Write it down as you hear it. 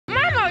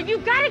you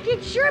gotta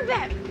get your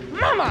bag.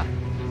 Mama!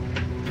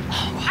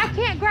 I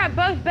can't grab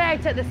both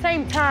bags at the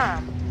same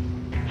time.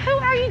 Who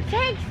are you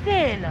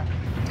texting?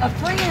 A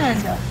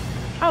friend.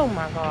 Oh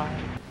my God.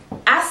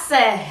 I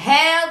said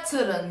hell to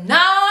the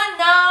no,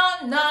 no,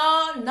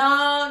 no,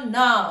 no,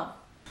 no.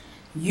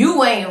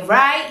 You ain't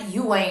right,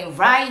 you ain't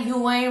right,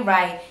 you ain't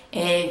right.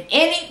 And if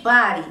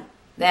anybody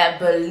that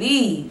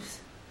believes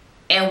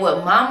in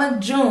what Mama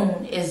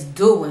June is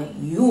doing,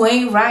 you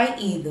ain't right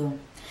either.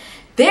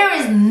 There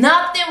is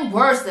nothing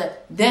worse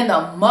than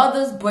a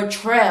mother's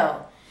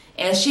betrayal.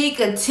 And she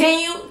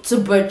continued to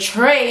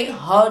betray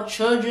her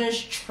children's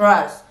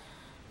trust.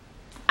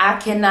 I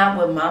cannot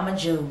with Mama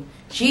June.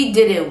 She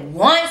did it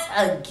once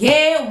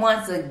again,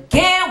 once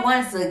again,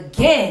 once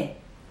again.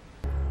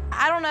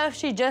 I don't know if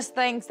she just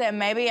thinks that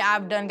maybe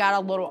I've got a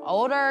little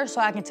older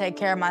so I can take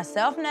care of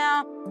myself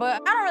now,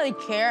 but I don't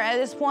really care at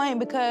this point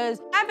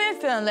because I've been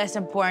feeling less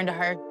important to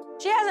her.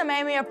 She hasn't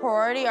made me a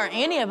priority or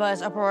any of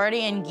us a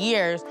priority in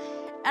years.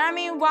 And I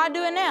mean, why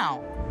do it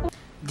now?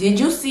 Did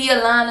you see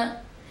Alana?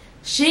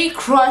 She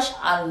crushed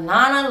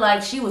Alana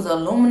like she was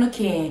aluminum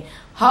can.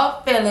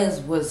 Her feelings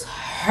was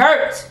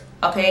hurt,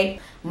 okay?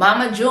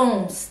 Mama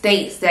June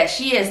states that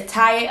she is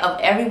tired of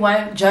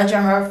everyone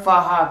judging her for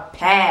her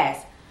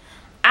past.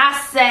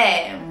 I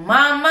said,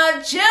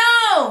 Mama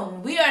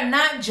June, we are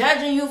not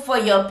judging you for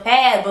your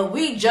past, but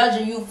we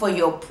judging you for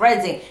your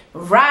present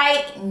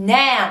right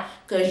now.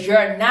 Because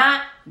you're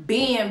not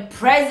being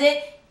present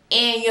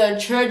in your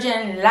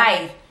children's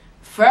life.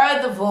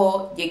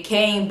 Furthermore, you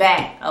came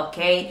back,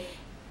 okay?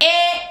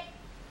 And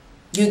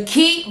you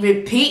keep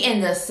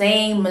repeating the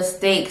same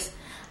mistakes.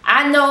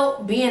 I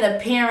know being a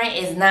parent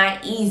is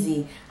not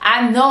easy.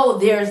 I know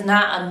there's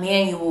not a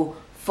manual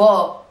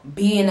for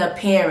being a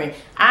parent.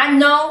 I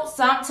know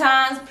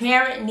sometimes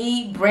parents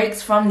need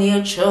breaks from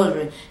their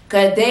children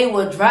because they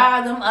will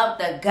drive them up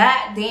the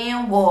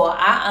goddamn wall.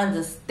 I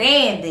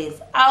understand this,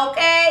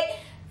 okay?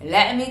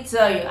 Let me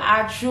tell you,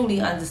 I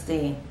truly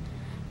understand.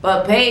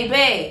 But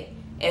baby,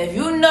 if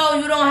you know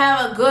you don't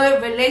have a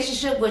good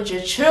relationship with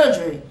your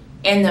children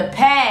in the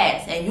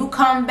past and you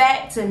come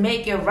back to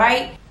make it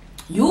right,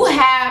 you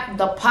have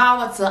the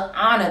power to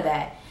honor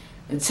that,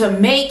 to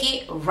make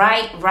it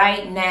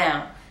right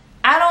now.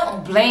 I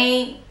don't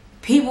blame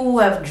people who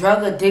have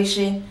drug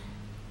addiction,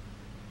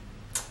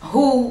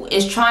 who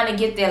is trying to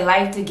get their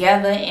life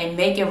together and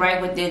make it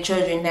right with their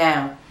children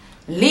now.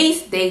 At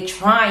least they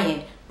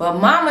trying.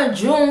 But Mama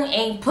June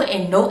ain't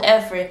putting no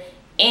effort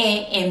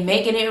in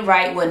making it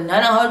right with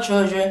none of her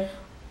children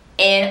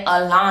and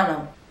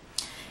Alana.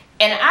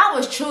 And I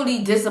was truly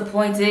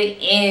disappointed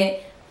in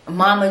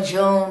Mama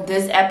June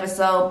this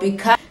episode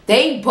because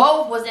they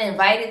both was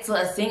invited to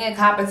a singing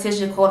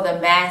competition called The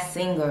Masked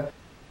Singer.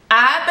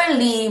 I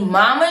believe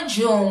Mama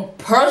June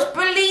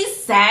purposely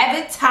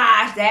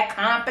sabotaged that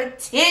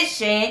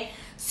competition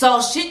so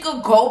she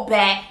could go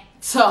back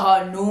to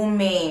her new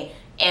man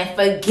and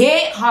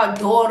forget her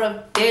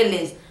daughter's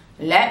feelings.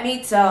 Let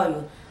me tell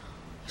you,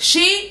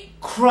 she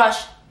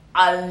crushed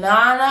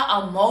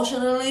Alana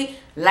emotionally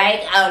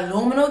like an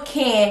aluminum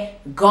can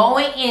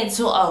going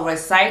into a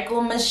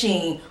recycle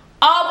machine.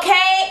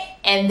 Okay?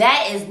 And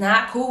that is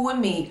not cool with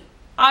me.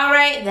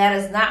 Alright? That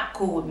is not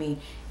cool with me.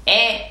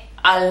 And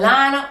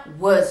Alana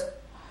was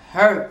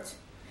hurt.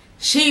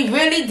 She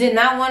really did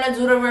not want to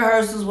do the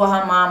rehearsals with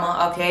her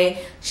mama,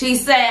 okay? She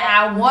said,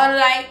 I would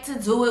like to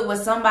do it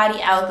with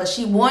somebody else because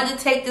she wanted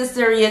to take this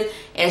serious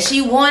and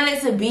she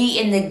wanted to be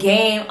in the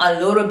game a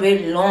little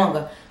bit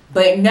longer.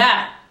 But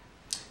no,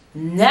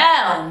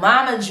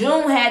 Mama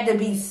June had to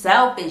be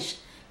selfish.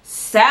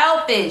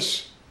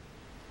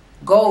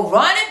 Go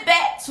running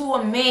back to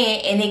a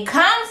man and it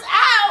comes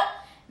out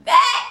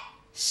that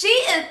she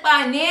is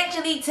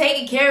financially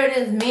taking care of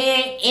this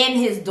man and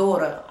his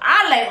daughter.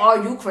 I like,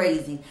 are you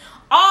crazy?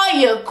 Are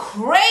you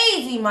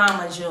crazy,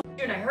 Mama June?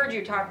 I heard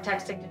you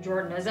texting to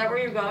Jordan. Is that where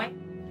you're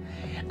going?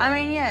 I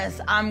mean,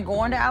 yes, I'm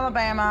going to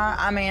Alabama.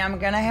 I mean, I'm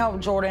going to help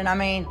Jordan. I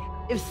mean,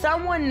 if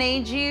someone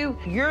needs you,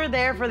 you're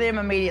there for them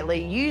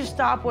immediately. You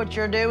stop what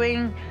you're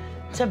doing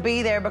to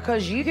be there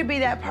because you could be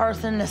that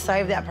person to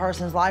save that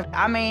person's life.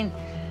 I mean,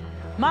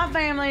 my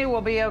family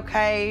will be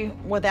okay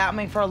without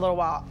me for a little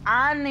while.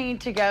 I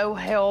need to go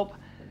help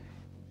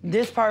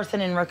this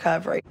person in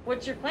recovery.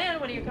 What's your plan?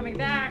 When are you coming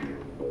back?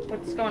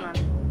 What's going on?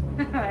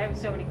 I have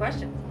so many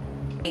questions.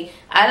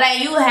 I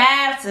like, you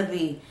have to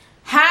be.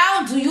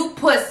 How do you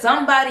put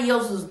somebody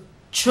else's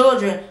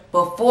children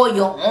before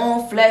your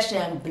own flesh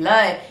and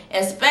blood?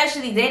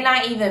 Especially, they're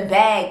not even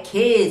bad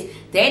kids.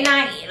 They're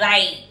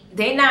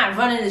not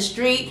running the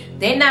street.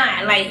 They're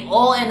not like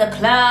all in the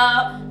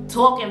club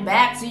talking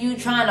back to you,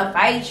 trying to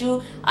fight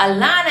you.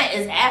 Alana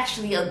is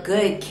actually a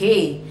good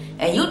kid.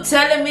 And you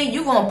telling me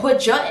you gonna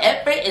put your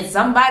effort in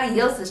somebody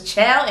else's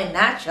child and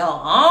not your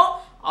own?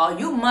 Oh,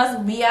 you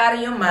must be out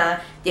of your mind.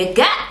 You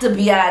got to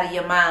be out of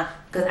your mind.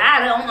 Because I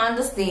don't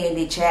understand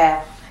it,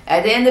 child.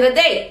 At the end of the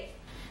day,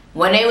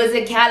 when they was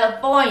in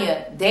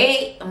California,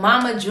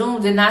 Mama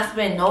June did not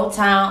spend no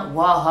time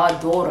with her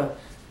daughter.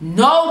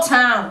 No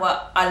time with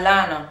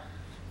Alana.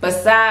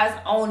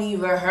 Besides only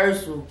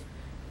rehearsal.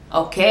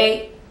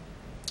 okay?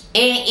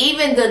 And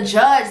even the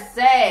judge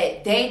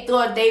said they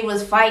thought they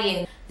was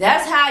fighting.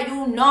 That's how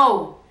you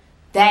know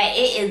that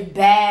it is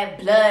bad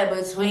blood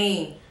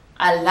between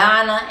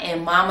Alana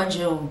and Mama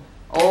June.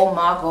 Oh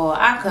my God,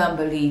 I couldn't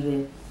believe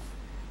it.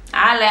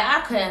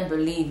 I couldn't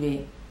believe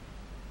it.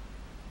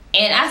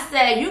 And I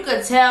said, you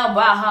could tell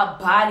by her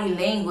body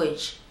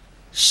language,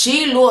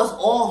 she lost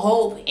all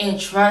hope and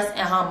trust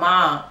in her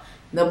mom.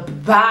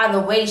 By the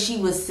way she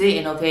was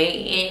sitting,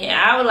 okay? And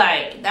I was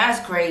like,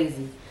 that's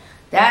crazy.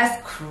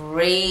 That's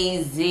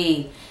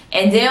crazy.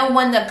 And then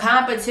when the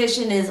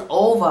competition is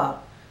over,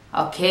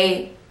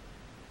 okay?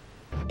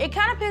 It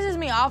kind of pisses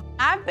me off.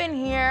 I've been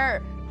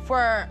here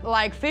for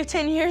like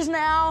 15 years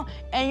now,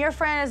 and your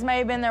friend has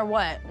maybe been there,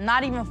 what?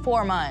 Not even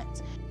 4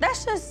 months.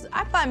 That's just,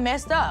 I feel like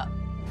messed up.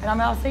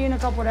 And I'll see you in a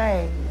couple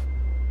days.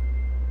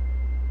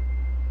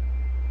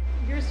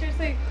 You're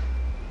seriously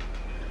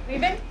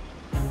leaving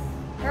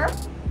her?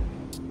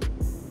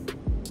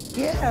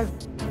 Yes.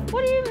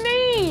 What do you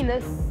mean?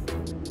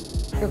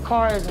 Your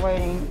car is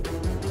waiting.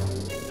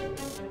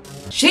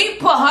 She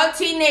put her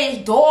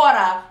teenage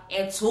daughter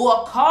into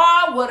a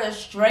car with a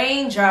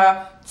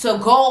stranger to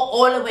go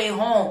all the way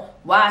home,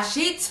 while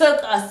she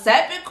took a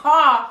separate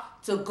car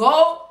to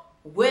go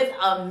with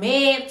a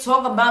man,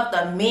 talking about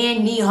the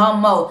man need her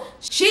more.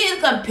 She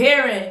is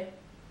comparing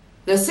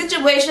the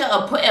situation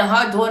of putting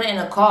her daughter in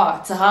a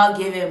car to her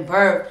giving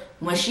birth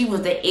when she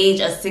was the age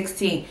of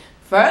 16.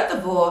 First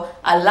of all,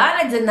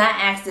 Alana did not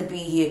ask to be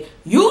here.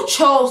 You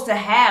chose to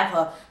have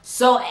her.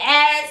 So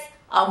as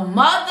a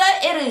mother,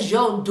 it is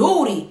your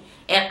duty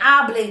and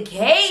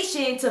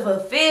obligation to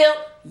fulfill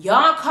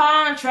your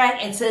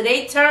contract until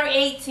they turn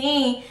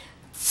 18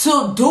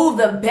 to do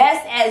the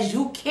best as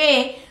you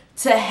can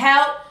to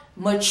help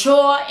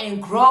mature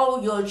and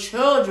grow your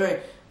children.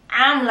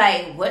 I'm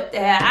like, what the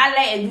hell? I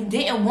like, if you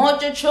didn't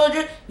want your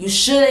children, you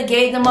should have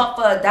gave them up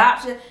for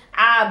adoption.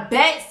 I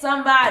bet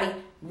somebody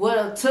would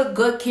have took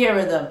good care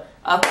of them,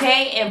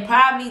 okay? And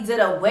probably did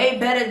a way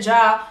better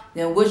job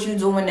than what you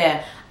doing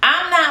now.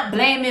 I'm not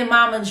blaming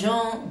Mama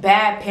June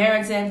bad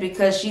parenting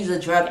because she's a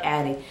drug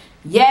addict.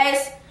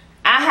 Yes,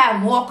 I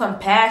have more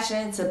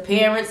compassion to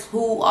parents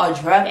who are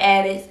drug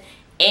addicts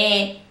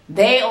and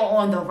they are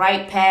on the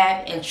right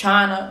path and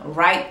trying to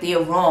right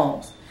their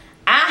wrongs.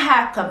 I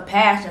have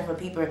compassion for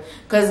people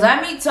because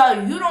let me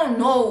tell you, you don't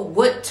know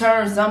what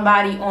turns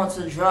somebody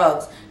onto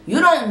drugs. You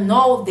don't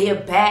know their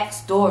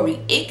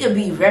backstory. It could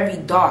be very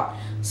dark.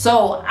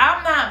 So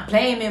I'm not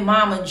blaming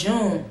Mama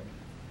June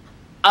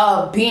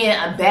of being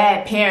a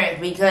bad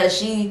parent because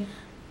she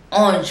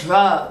on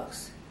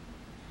drugs.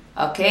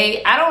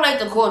 Okay? I don't like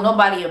to call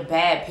nobody a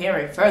bad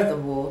parent, first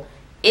of all.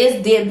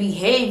 It's their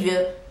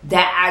behavior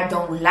that I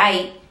don't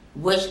like,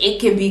 which it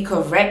can be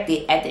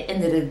corrected at the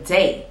end of the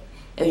day.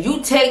 If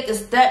you take the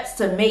steps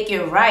to make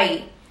it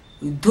right,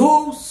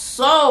 do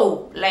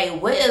so.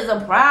 Like, what is the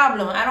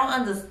problem? I don't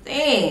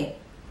understand.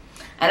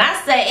 And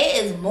I said,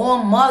 it is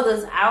more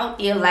mothers out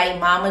there like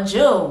Mama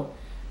June.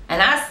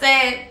 And I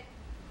said,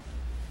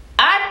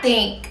 I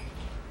think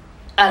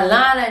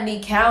Alana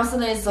need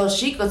counseling so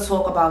she could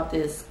talk about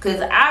this. Because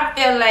I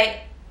feel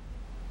like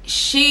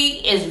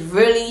she is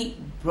really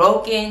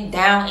broken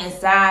down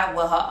inside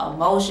with her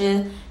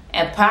emotions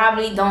and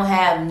probably don't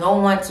have no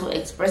one to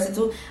express it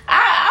to.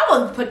 I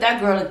would put that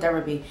girl in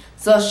therapy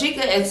so she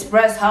could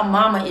express her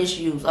mama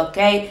issues,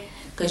 okay?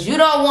 Because you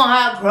don't want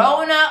her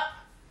growing up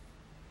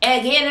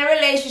and getting in a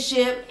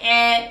relationship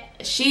and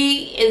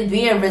she is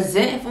being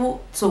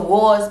resentful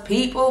towards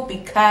people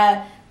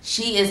because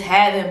she is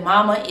having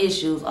mama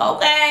issues,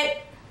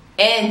 okay?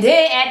 And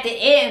then at the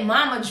end,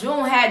 Mama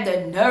June had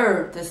the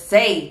nerve to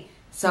say,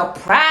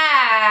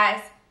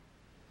 surprise,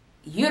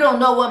 you don't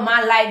know what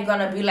my life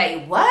gonna be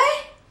like.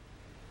 What?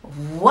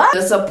 What?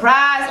 The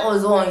surprise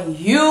is on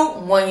you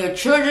when your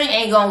children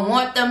ain't gonna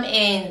want them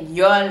in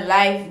your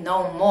life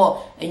no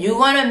more. And you're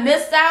gonna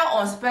miss out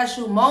on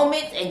special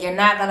moments and you're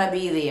not gonna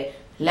be there.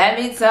 Let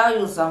me tell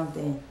you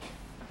something.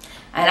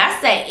 And I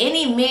say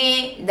any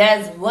man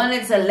that's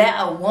willing to let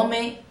a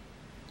woman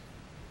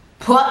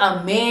put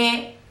a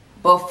man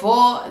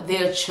before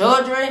their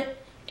children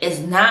is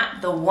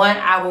not the one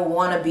I would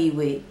want to be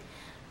with.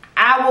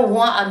 I would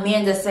want a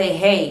man to say,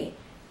 hey,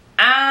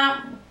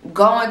 I'm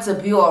going to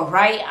be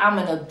alright. I'm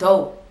an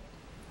adult.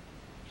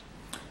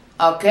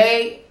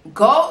 Okay?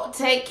 Go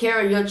take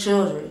care of your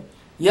children.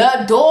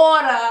 Your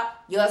daughter,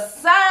 your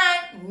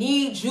son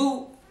needs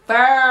you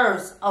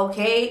first.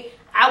 Okay?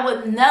 I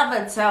would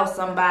never tell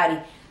somebody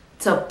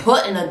to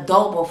put an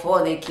adult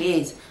before their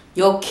kids.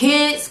 Your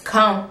kids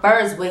come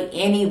first with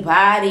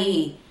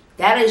anybody.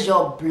 That is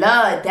your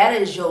blood.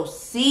 That is your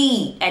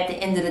seed at the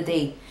end of the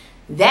day.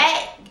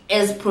 That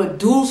is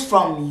produced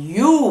from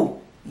you.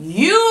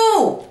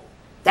 You.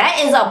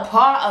 That is a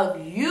part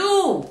of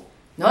you.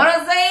 Know what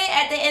I'm saying?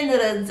 At the end of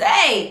the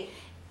day.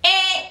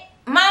 And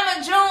Mama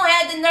June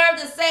had the nerve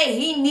to say,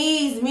 he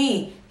needs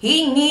me.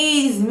 He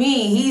needs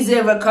me. He's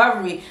in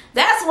recovery.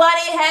 That's why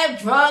they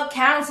have drug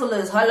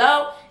counselors.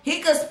 Hello?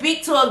 He could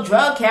speak to a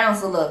drug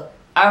counselor.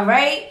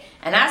 Alright?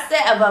 And I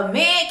said, if a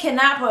man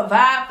cannot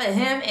provide for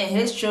him and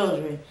his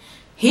children,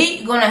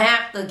 he gonna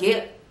have to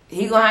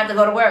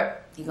go to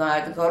work. He gonna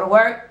have to go to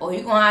work, or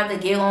he gonna have to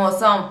get on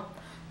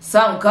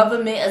some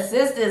government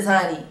assistance,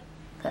 honey.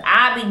 Cause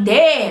I be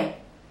damned.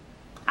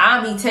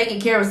 I'll be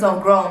taking care of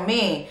some grown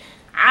men.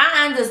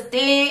 I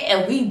understand,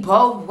 and we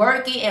both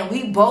working, and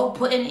we both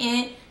putting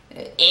in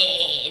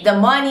the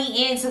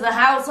money into the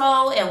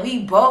household, and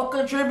we both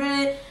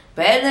contributed.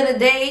 But at the end of the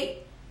day,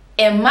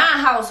 in my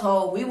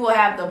household, we will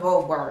have to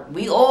both work.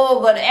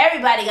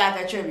 Everybody got to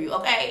contribute,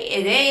 okay?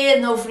 And there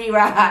is no free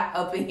ride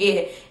up in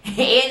here.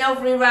 Ain't no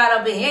free ride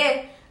up in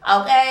here,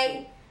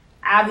 okay?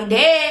 I'll be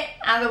dead.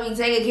 I'm going to be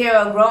taking care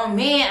of a grown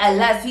man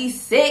unless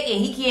he's sick and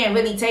he can't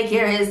really take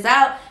care of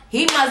himself.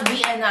 He must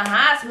be in the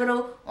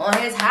hospital on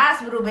his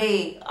hospital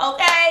bed,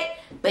 okay?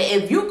 But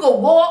if you could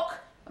walk,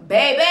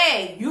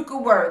 baby, you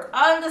could work.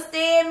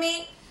 Understand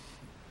me?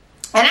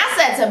 And I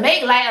said, to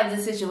make light of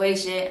the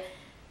situation,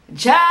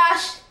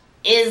 Josh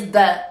is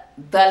the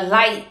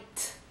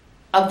light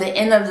of the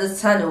end of the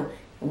tunnel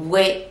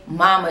with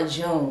Mama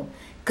June.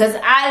 Because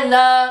I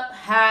love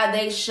how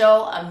they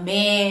show a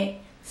man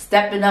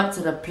stepping up to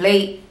the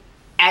plate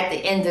at the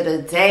end of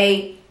the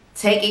day,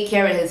 taking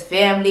care of his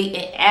family,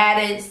 and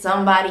added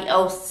somebody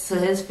else to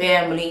his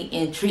family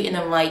and treating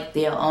them like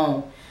their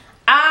own.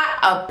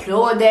 I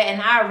applaud that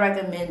and I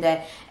recommend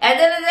that. At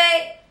the end of the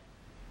day,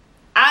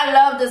 I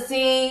love the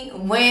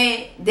scene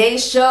when they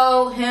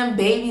show him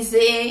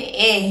babysitting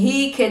and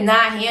he could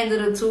not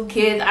handle the 2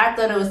 kids. I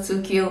thought it was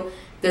too cute.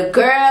 The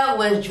girl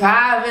was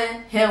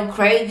driving him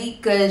crazy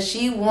because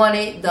she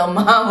wanted the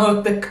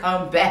mama to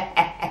come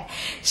back.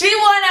 She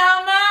wanted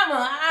her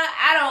mama.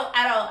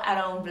 I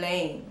don't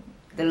blame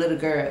the little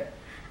girl.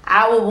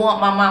 I would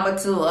want my mama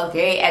too,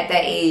 okay, at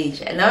that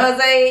age. And I'm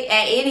gonna say,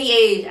 at any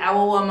age, I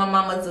would want my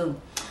mama too.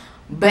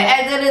 But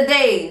at the end of the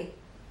day,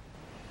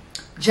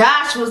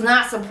 Josh was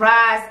not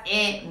surprised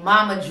at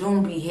Mama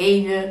June's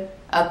behavior,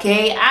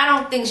 okay? I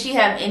don't think she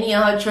have any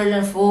of her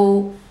children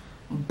food.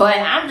 But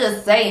I'm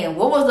just saying,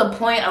 what was the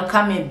point of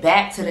coming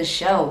back to the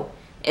show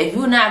if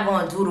you're not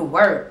going to do the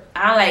work?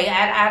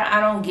 I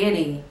don't get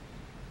it.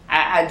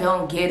 I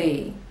don't get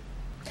it.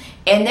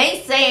 And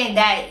they saying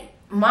that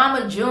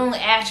Mama June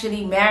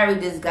actually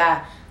married this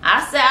guy.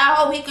 I said, I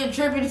hope he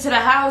contributed to the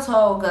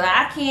household because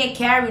I can't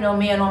carry no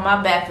man on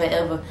my back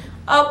forever.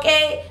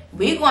 Okay?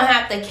 We're going to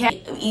have to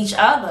carry each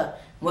other.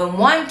 When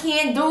one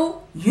can't do,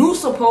 you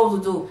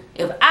supposed to do.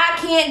 If I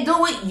can't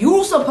do it,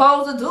 you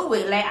supposed to do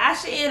it. Like, I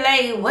shouldn't,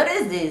 like, what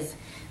is this?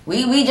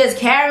 We just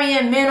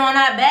carrying men on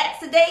our backs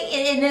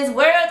today in this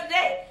world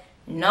today?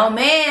 No,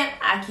 man,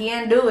 I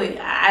can't do it.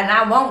 And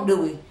I won't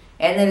do it.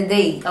 At the end of the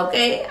day,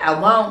 okay? I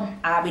won't.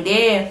 I'll be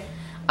there.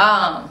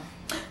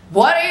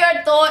 What are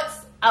your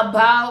thoughts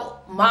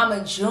about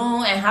Mama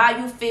June and how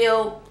you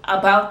feel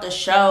about the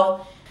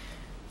show?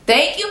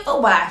 Thank you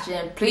for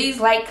watching. Please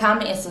like,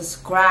 comment, and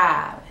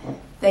subscribe.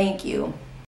 Thank you.